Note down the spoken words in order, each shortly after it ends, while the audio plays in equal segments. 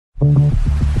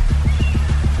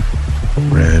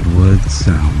Deadwood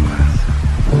Soundwave.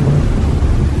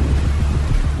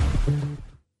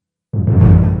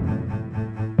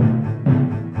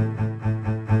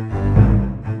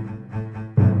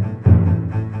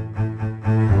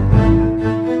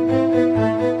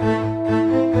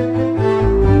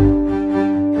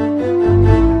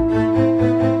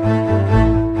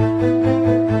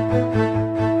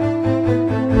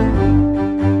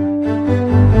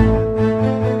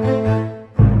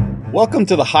 Welcome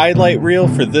to the highlight reel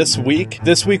for this week.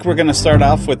 This week we're going to start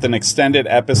off with an extended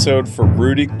episode for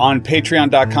Rudy. On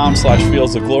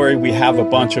patreon.com/Fields of Glory, we have a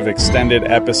bunch of extended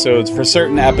episodes for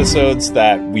certain episodes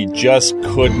that we just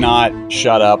could not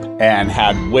shut up and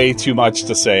had way too much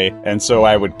to say. And so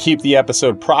I would keep the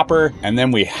episode proper and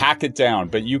then we hack it down.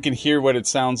 But you can hear what it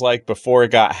sounds like before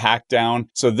it got hacked down.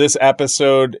 So this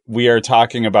episode, we are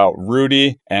talking about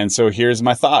Rudy. And so here's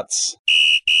my thoughts.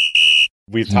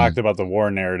 We've talked about the war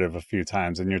narrative a few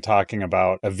times, and you're talking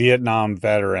about a Vietnam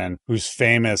veteran who's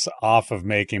famous off of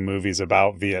making movies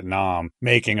about Vietnam,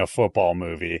 making a football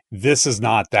movie. This is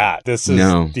not that. This is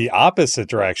the opposite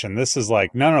direction. This is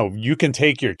like, no, you can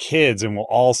take your kids and we'll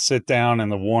all sit down in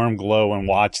the warm glow and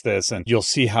watch this, and you'll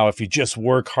see how if you just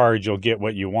work hard, you'll get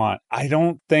what you want. I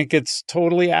don't think it's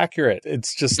totally accurate.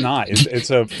 It's just not. It's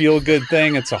a feel-good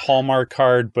thing. It's a Hallmark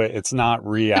card, but it's not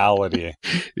reality.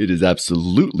 It is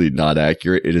absolutely not accurate.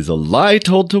 It is a lie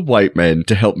told to white men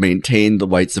to help maintain the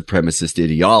white supremacist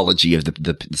ideology of the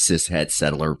cishet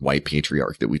settler white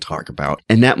patriarch that we talk about.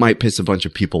 And that might piss a bunch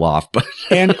of people off. But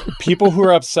and people who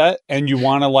are upset and you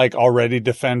want to like already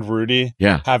defend Rudy,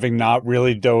 having not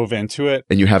really dove into it.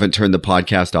 And you haven't turned the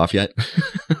podcast off yet?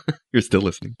 You're still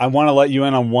listening. I want to let you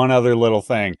in on one other little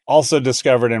thing. Also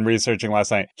discovered in researching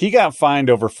last night, he got fined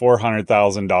over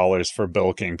 $400,000 for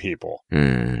bilking people.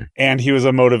 And he was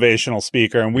a motivational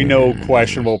speaker, and we know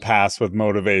questionable past with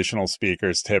motivational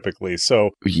speakers typically. So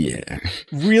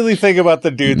really think about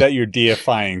the dude that you're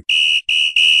deifying.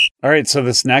 All right, so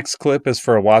this next clip is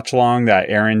for a watch-along that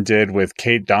Aaron did with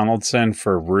Kate Donaldson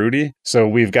for Rudy. So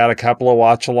we've got a couple of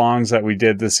watch-alongs that we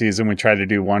did this season. We tried to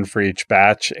do one for each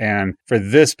batch. And for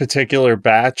this particular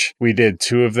batch, we did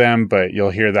two of them, but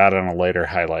you'll hear that on a later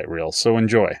highlight reel. So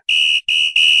enjoy.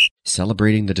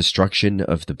 Celebrating the destruction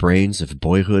of the brains of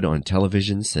boyhood on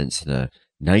television since the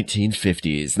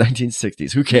 1950s,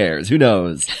 1960s. Who cares? Who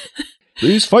knows?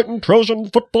 These fighting Trojan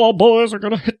football boys are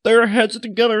going to hit their heads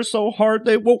together so hard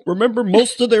they won't remember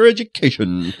most of their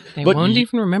education. They won't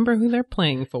even remember who they're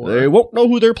playing for. They won't know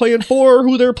who they're playing for or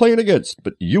who they're playing against.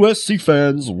 But USC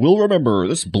fans will remember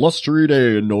this blustery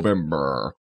day in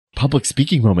November. Public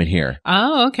speaking moment here.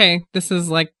 Oh, okay. This is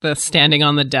like the standing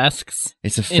on the desks.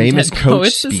 It's a famous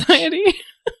coach speech. Society.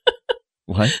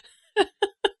 What?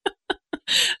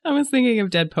 I was thinking of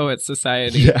Dead Poets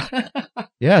Society.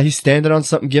 Yeah, he's standing on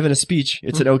something giving a speech.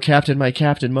 It's an "Oh Captain, my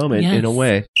Captain" moment in a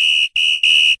way.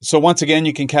 So once again,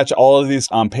 you can catch all of these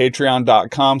on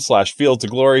patreon.com/Fields of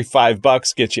Glory.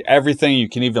 $5 gets you everything. You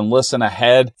can even listen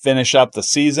ahead, finish up the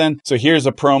season. So here's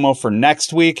a promo for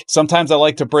next week. Sometimes I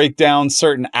like to break down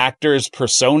certain actors'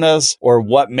 personas or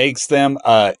what makes them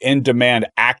an in-demand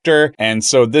actor. And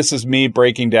so this is me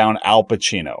breaking down Al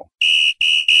Pacino.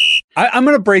 I'm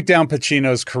going to break down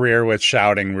Pacino's career with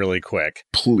shouting really quick.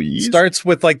 Please. Starts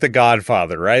with like The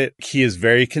Godfather, right? He is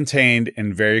very contained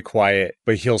and very quiet,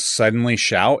 but he'll suddenly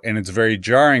shout, and it's very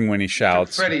jarring when he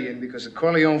shouts. Freddie in because the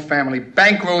Corleone family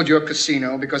bankrolled your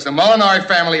casino because the Molinari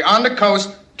family on the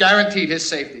coast guaranteed his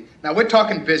safety. Now, we're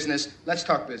talking business. Let's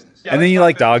talk business. And then you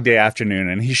like Dog Day Afternoon,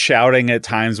 and he's shouting at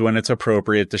times when it's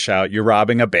appropriate to shout. You're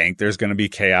robbing a bank. There's going to be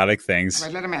chaotic things. All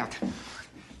right, let him out.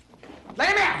 Let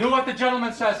him out! Do what the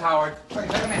gentleman says, Howard. Let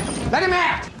him out! Let him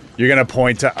out! You're going to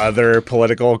point to other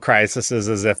political crises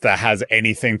as if that has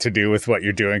anything to do with what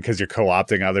you're doing because you're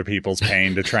co-opting other people's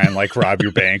pain to try and like rob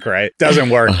your bank, right? Doesn't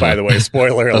work, by the way.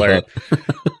 Spoiler alert.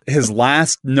 His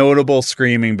last notable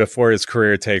screaming before his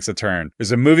career takes a turn.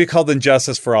 There's a movie called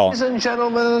Injustice for All. Ladies and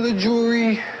gentlemen of the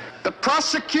jury, the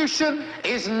prosecution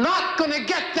is not going to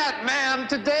get that man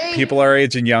today. People our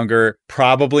age and younger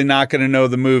probably not going to know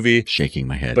the movie. Shaking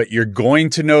my head. But you're going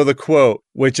to know the quote,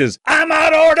 which is, "I'm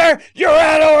out of order, you're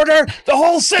out of order, the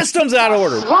whole system's out of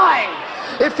order." Lying.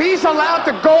 If he's allowed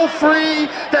to go free,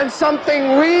 then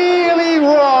something really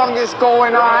wrong is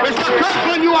going on. Mr.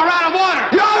 Kirkland, you are out of order.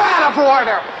 You're out of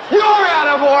order. You're out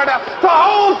of order. The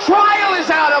whole trial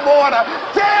is out of order.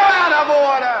 They're out of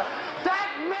order.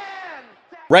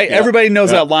 Right? Yeah. Everybody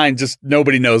knows that line, just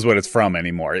nobody knows what it's from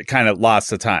anymore. It kind of lost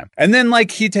the time. And then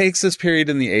like he takes this period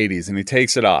in the 80s and he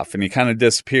takes it off and he kind of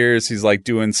disappears. He's like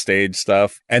doing stage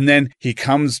stuff. And then he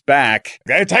comes back.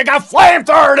 Gonna take a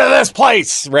flamethrower to this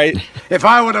place, right? If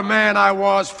I were the man I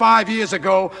was 5 years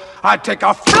ago, I'd take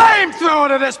a flamethrower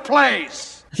to this place.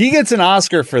 He gets an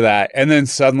Oscar for that, and then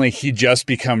suddenly he just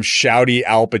becomes shouty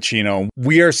Al Pacino.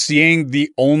 We are seeing the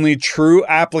only true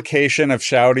application of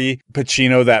shouty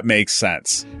Pacino that makes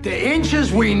sense. The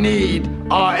inches we need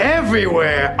are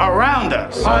everywhere around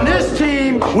us. On this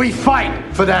team, we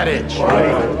fight for that inch.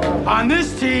 On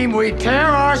this team, we tear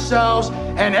ourselves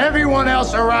and everyone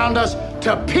else around us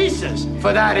to pieces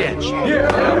for that inch.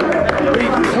 We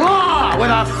claw with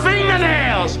our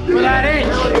fingernails for that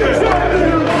inch.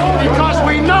 Because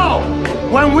we know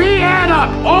when we add up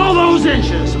all those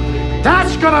inches,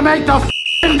 that's gonna make the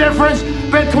f***ing difference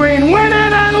between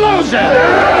winning and losing.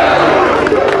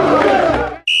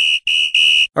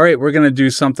 All right, we're going to do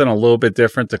something a little bit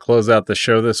different to close out the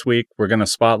show this week. We're going to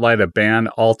spotlight a band,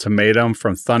 Ultimatum,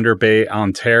 from Thunder Bay,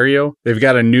 Ontario. They've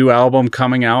got a new album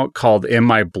coming out called In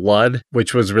My Blood,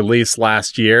 which was released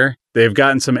last year. They've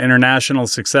gotten some international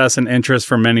success and interest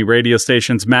from many radio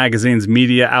stations, magazines,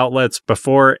 media outlets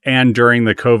before and during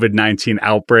the COVID-19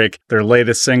 outbreak. Their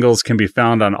latest singles can be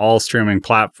found on all streaming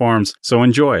platforms, so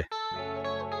enjoy.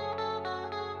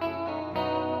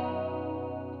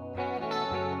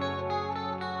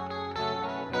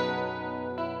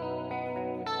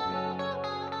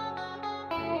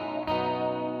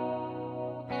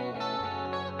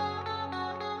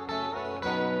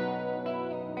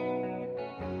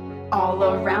 All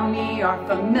around me are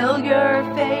familiar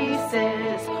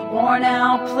faces, worn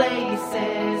out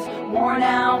places, worn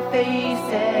out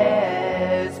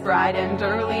faces, bright and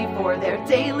early for their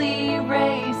daily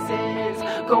races,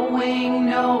 going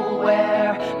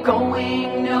nowhere,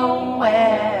 going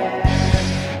nowhere.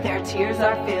 Their tears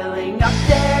are filling up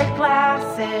their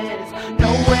glasses,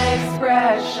 no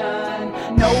expression,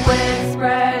 no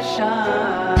expression.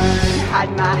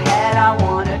 Hide my head, I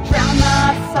wanna drown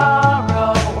my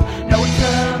sorrow. No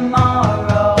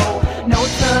tomorrow, no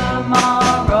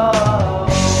tomorrow.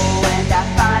 And I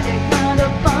find it kinda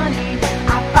funny,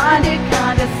 I find it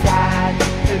kinda sad.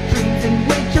 The dreams in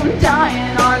which I'm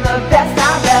dying are the best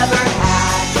I've ever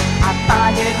had. I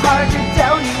find it hard to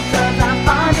tell you, cause I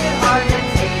find it hard to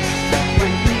take.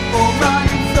 When people run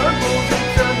in circles,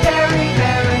 it's a very,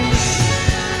 very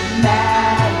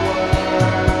mad world.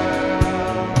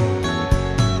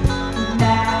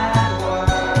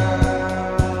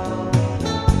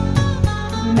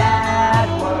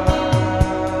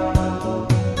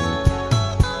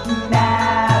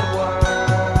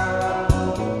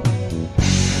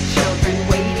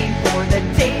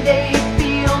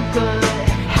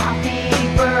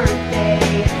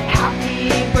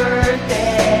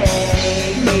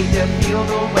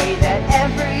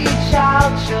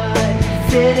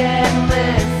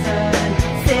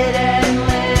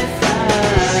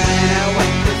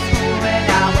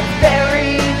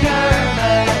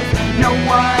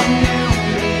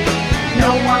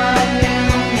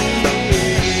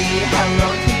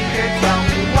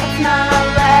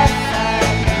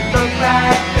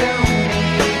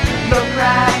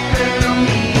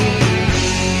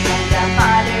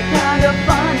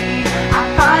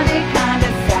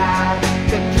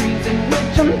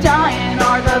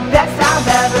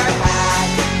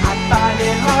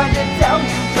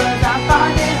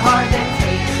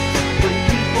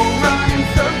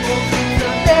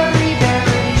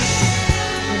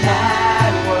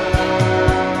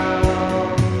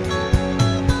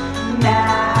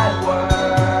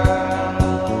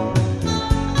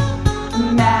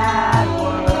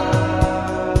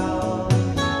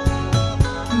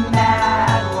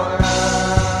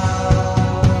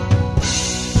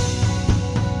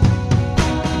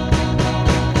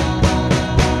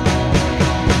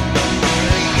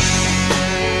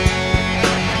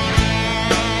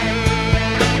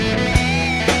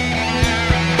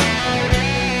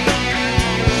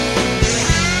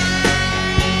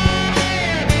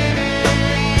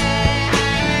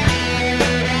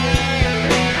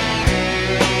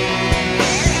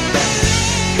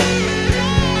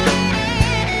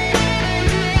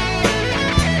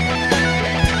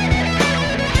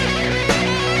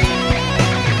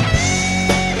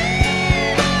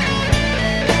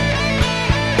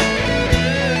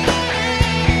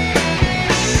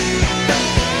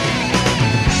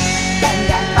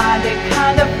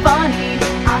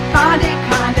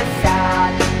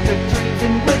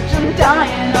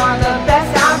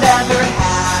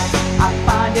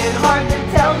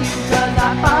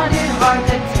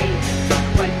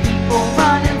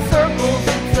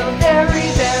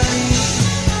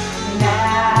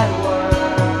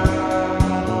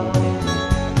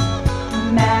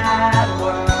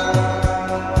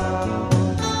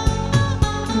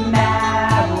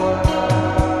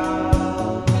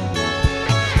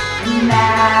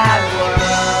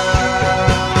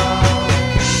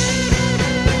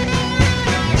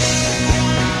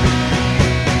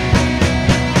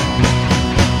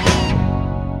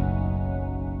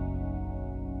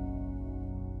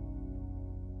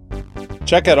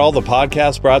 Check out all the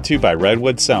podcasts brought to you by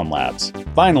Redwood Sound Labs.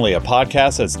 Finally, a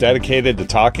podcast that's dedicated to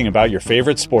talking about your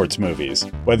favorite sports movies.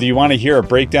 Whether you want to hear a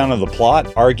breakdown of the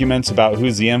plot, arguments about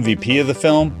who's the MVP of the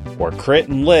film, or crit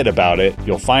and lit about it,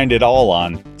 you'll find it all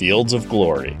on Fields of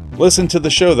Glory. Listen to the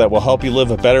show that will help you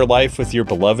live a better life with your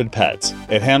beloved pets.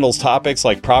 It handles topics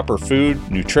like proper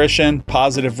food, nutrition,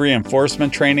 positive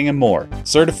reinforcement training, and more.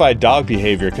 Certified dog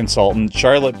behavior consultant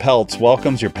Charlotte Peltz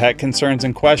welcomes your pet concerns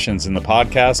and questions in the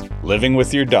podcast Living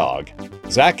with Your Dog.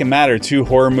 Zach and Matt are two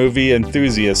horror movie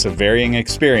enthusiasts of varying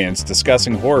experience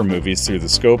discussing horror movies through the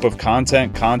scope of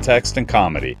content, context, and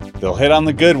comedy. They'll hit on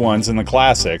the good ones and the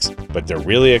classics, but they're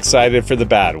really excited for the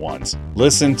bad ones.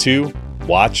 Listen to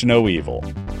Watch No Evil.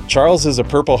 Charles is a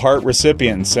Purple Heart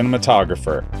recipient and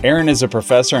cinematographer. Aaron is a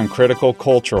professor and critical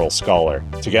cultural scholar.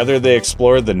 Together they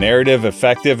explore the narrative,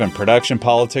 effective, and production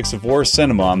politics of war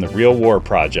cinema on the Real War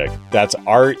Project. That's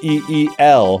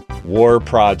REEL War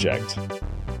Project.